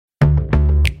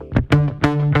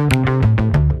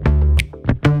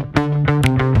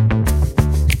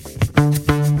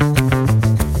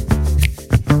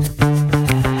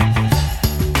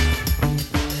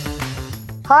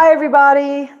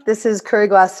everybody. This is Curry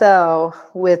Glassell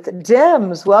with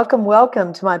DIMS.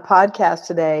 Welcome to my podcast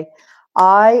today.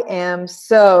 I am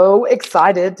so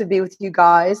excited to be with you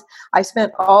guys. I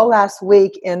spent all last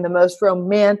week in the most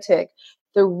romantic,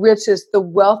 the richest, the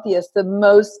wealthiest, the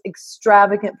most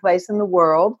extravagant place in the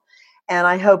world. And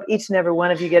I hope each and every one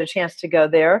of you get a chance to go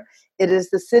there. It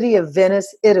is the city of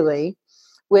Venice, Italy,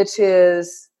 which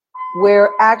is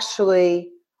where actually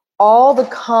all the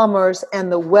commerce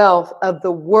and the wealth of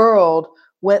the world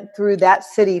went through that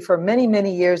city for many,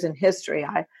 many years in history.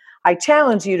 I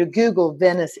challenge you to Google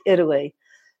Venice, Italy.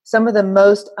 Some of the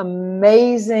most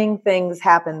amazing things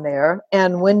happen there.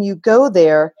 And when you go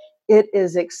there, it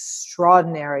is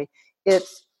extraordinary. The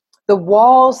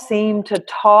walls seem to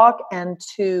talk and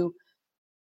to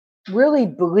really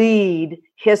bleed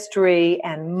history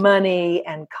and money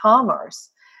and commerce.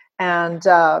 And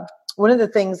one of the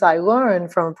things I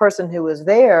learned from a person who was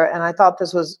there, and I thought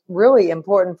this was really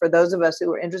important for those of us who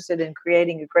were interested in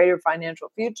creating a greater financial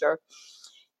future,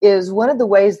 is one of the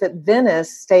ways that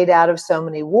Venice stayed out of so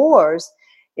many wars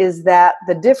is that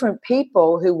the different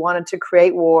people who wanted to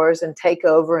create wars and take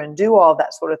over and do all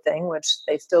that sort of thing, which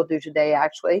they still do today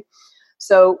actually.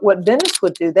 So what Venice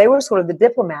would do, they were sort of the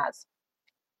diplomats.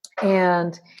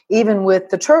 And even with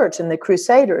the church and the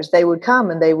Crusaders, they would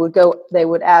come and they would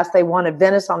ask, they wanted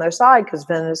Venice on their side because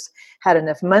Venice had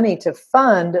enough money to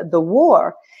fund the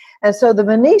war. And so the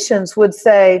Venetians would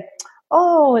say,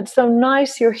 "Oh, it's so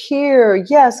nice you're here.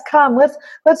 Yes, come,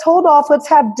 let's hold off. Let's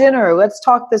have dinner. Let's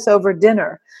talk this over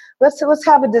dinner. Let's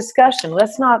have a discussion.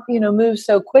 Let's not, move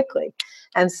so quickly."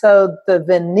 And so the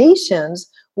Venetians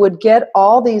would get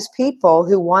all these people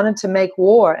who wanted to make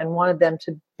war and wanted them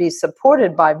to be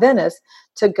supported by Venice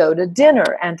to go to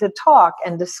dinner and to talk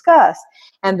and discuss.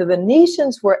 And the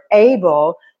Venetians were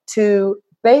able to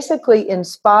basically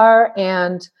inspire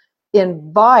and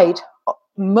invite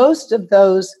most of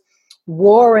those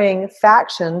warring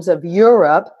factions of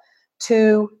Europe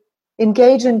to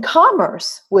engage in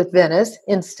commerce with Venice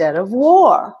instead of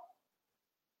war.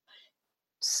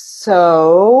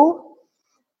 So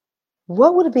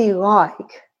what would it be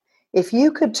like if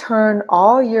you could turn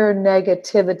all your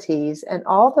negativities and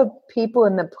all the people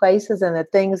and the places and the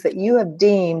things that you have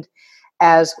deemed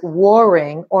as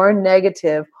warring or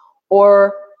negative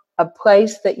or a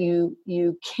place that you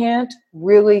can't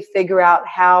really figure out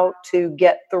how to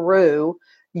get through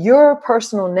your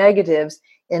personal negatives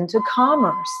into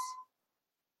commerce?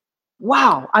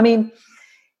 Wow. I mean,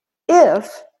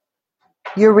 if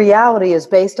your reality is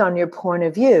based on your point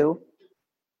of view,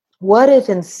 what if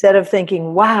instead of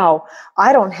thinking, wow,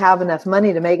 I don't have enough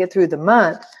money to make it through the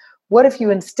month, what if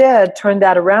you instead turned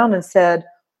that around and said,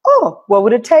 oh, what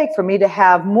would it take for me to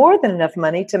have more than enough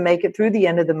money to make it through the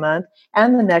end of the month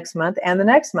and the next month and the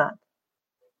next month?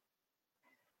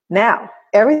 Now,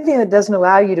 everything that doesn't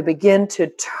allow you to begin to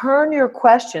turn your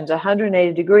questions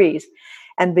 180 degrees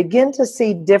and begin to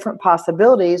see different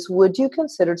possibilities, would you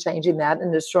consider changing that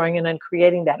and destroying it and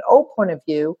creating that old point of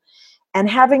view and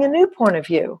having a new point of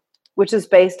view, which is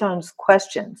based on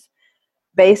questions,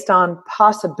 based on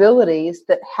possibilities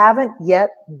that haven't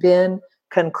yet been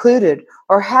concluded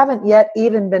or haven't yet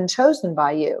even been chosen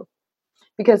by you?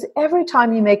 Because every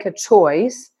time you make a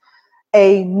choice,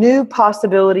 a new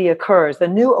possibility occurs, a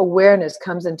new awareness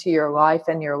comes into your life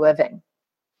and your living.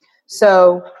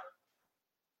 So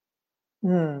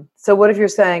what if you're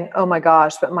saying, oh my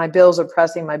gosh, but my bills are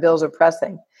pressing,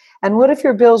 And what if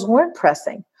your bills weren't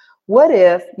pressing? What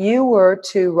if you were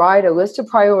to write a list of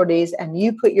priorities and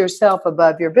you put yourself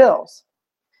above your bills?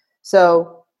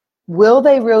 So will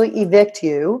they really evict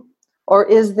you? Or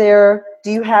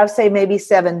do you have, say, maybe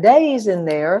 7 days in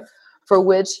there for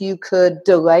which you could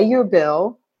delay your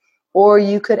bill or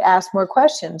you could ask more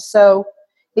questions? So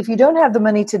if you don't have the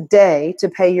money today to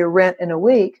pay your rent in a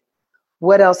week,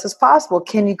 what else is possible?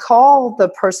 Can you call the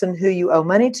person who you owe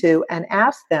money to and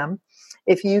ask them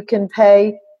if you can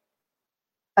pay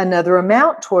another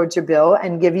amount towards your bill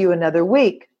and give you another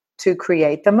week to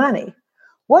create the money?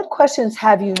 What questions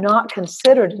have you not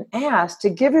considered and asked to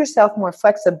give yourself more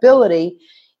flexibility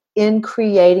in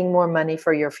creating more money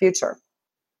for your future?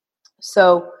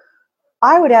 So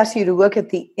I would ask you to look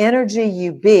at the energy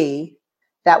you be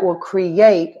that will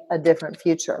create a different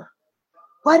future.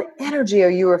 What energy are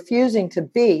you refusing to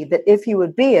be that if you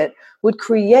would be it, would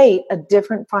create a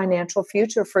different financial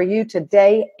future for you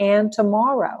today and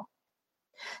tomorrow?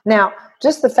 Now,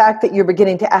 just the fact that you're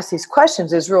beginning to ask these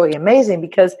questions is really amazing,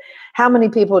 because how many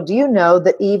people do you know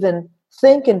that even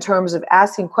think in terms of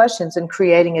asking questions and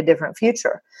creating a different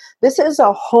future? This is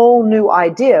a whole new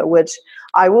idea, which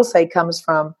I will say comes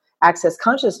from Access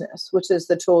Consciousness, which is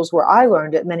the tools where I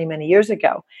learned it many, many years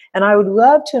ago. And I would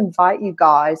love to invite you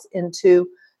guys into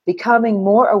becoming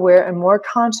more aware and more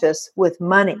conscious with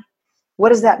money. What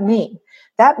does that mean?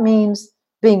 That means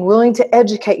being willing to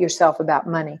educate yourself about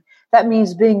money. That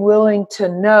means being willing to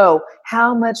know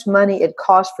how much money it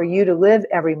costs for you to live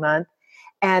every month.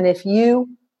 And if you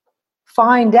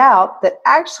find out that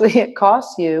actually it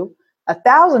costs you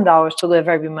 $1,000 to live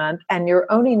every month, and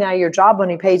your job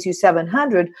only pays you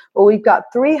 $700, well, we've got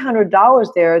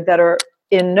 $300 there that are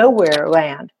in nowhere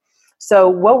land. So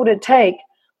what would it take?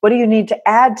 What do you need to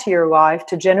add to your life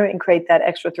to generate and create that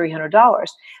extra $300?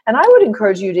 And I would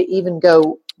encourage you to even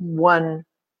go one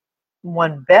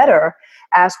better.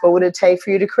 Ask, what would it take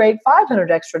for you to create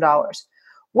 $500 extra?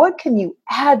 What can you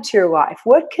add to your life?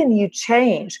 What can you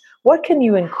change? What can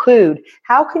you include?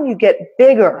 How can you get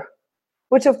bigger?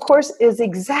 Which, of course, is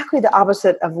exactly the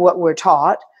opposite of what we're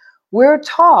taught. We're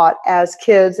taught as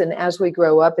kids and as we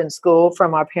grow up in school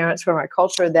from our parents, from our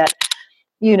culture, that,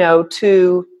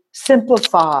 to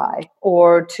simplify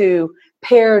or to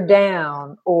pare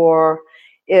down, or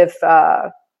if,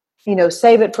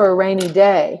 save it for a rainy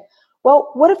day.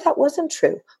 Well, what if that wasn't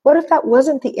true? What if that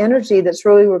wasn't the energy that's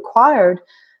really required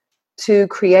to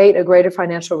create a greater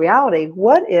financial reality?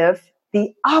 What if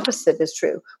the opposite is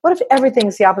true? What if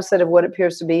everything's the opposite of what it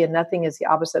appears to be and nothing is the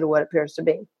opposite of what it appears to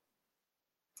be?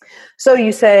 So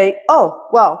you say, oh,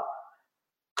 well,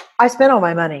 I spent all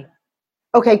my money.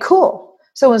 Okay, cool.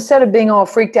 So instead of being all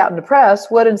freaked out and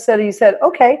depressed, what instead you said,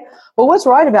 okay, well, what's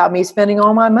right about me spending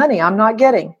all my money I'm not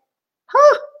getting?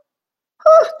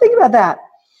 Think about that.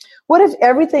 What if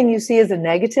everything you see is a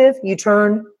negative, you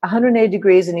turn 180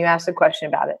 degrees and you ask a question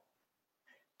about it?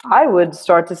 I would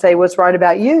start to say, what's right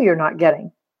about you you're not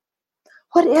getting?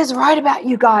 What is right about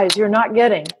you guys you're not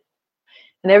getting?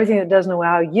 And everything that doesn't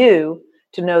allow you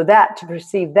to know that, to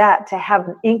perceive that, to have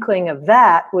an inkling of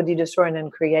that, would you destroy and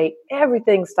then create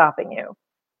everything stopping you?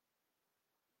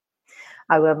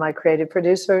 I love my creative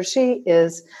producer. She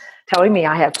is telling me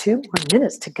I have 2 more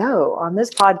minutes to go on this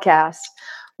podcast.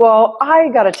 Well, I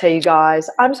got to tell you guys,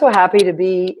 I'm so happy to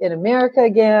be in America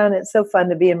again. It's so fun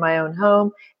to be in my own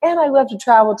home, and I love to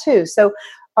travel too. So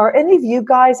are any of you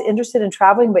guys interested in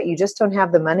traveling, but you just don't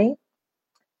have the money?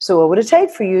 So what would it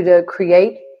take for you to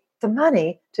create the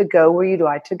money to go where you'd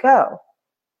like to go?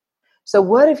 So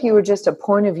what if you were just a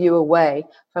point of view away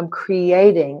from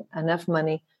creating enough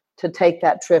money to take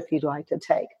that trip you'd like to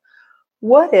take?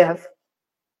 What if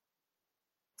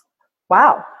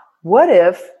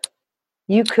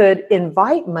you could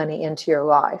invite money into your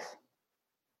life?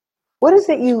 What is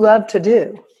it you love to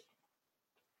do?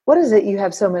 What is it you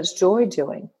have so much joy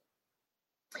doing?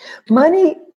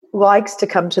 Money likes to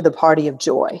come to the party of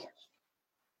joy.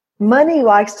 Money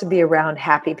likes to be around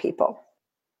happy people.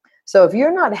 So if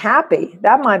you're not happy,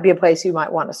 that might be a place you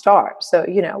might want to start. So,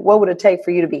 what would it take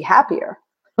for you to be happier?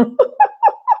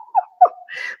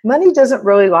 Money doesn't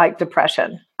really like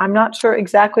depression. I'm not sure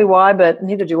exactly why, but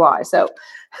neither do I. So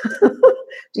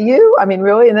do you? I mean,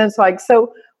 really? And then it's like,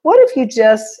 so what if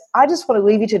I just want to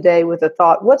leave you today with a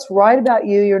thought. What's right about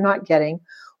you you're not getting?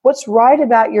 What's right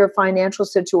about your financial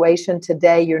situation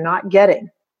today you're not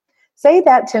getting? Say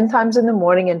that 10 times in the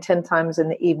morning and 10 times in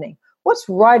the evening. What's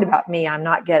right about me I'm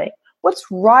not getting? What's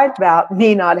right about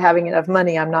me not having enough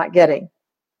money I'm not getting?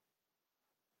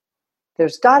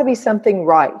 There's got to be something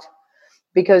right,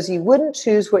 because you wouldn't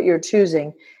choose what you're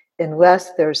choosing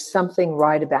unless there's something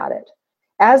right about it.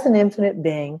 As an infinite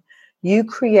being, you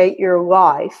create your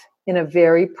life in a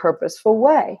very purposeful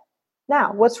way.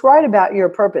 Now, what's right about your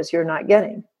purpose you're not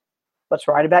getting? What's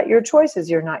right about your choices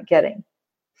you're not getting?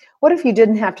 What if you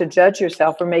didn't have to judge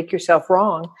yourself or make yourself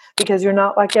wrong because you're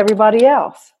not like everybody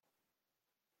else?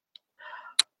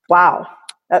 Wow,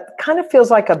 that kind of feels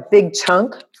like a big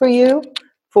chunk for you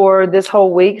for this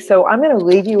whole week. So I'm going to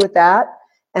leave you with that.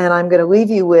 And I'm going to leave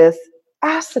you with,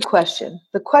 ask the question.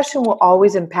 The question will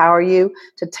always empower you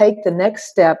to take the next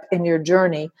step in your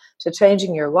journey to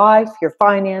changing your life, your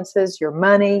finances, your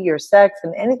money, your sex,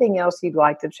 and anything else you'd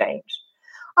like to change.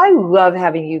 I love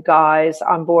having you guys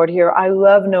on board here. I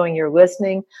love knowing you're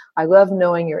listening. I love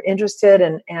knowing you're interested.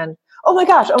 And oh my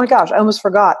gosh, I almost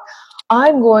forgot.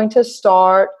 I'm going to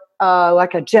start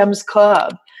like a GEMS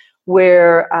club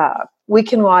where we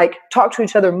can talk to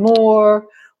each other more.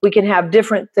 We can have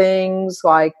different things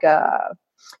like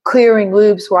clearing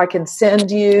loops where I can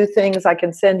send you things. I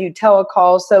can send you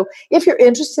telecalls. So if you're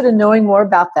interested in knowing more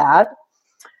about that,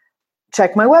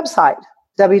 check my website,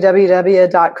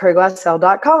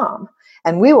 www.kerryglassell.com,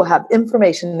 and we will have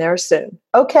information there soon.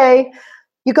 Okay,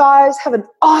 you guys have an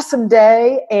awesome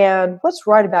day, and what's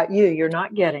right about you you're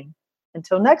not getting.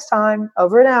 Until next time,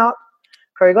 over and out.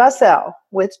 Curry Glassell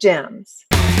with Gems.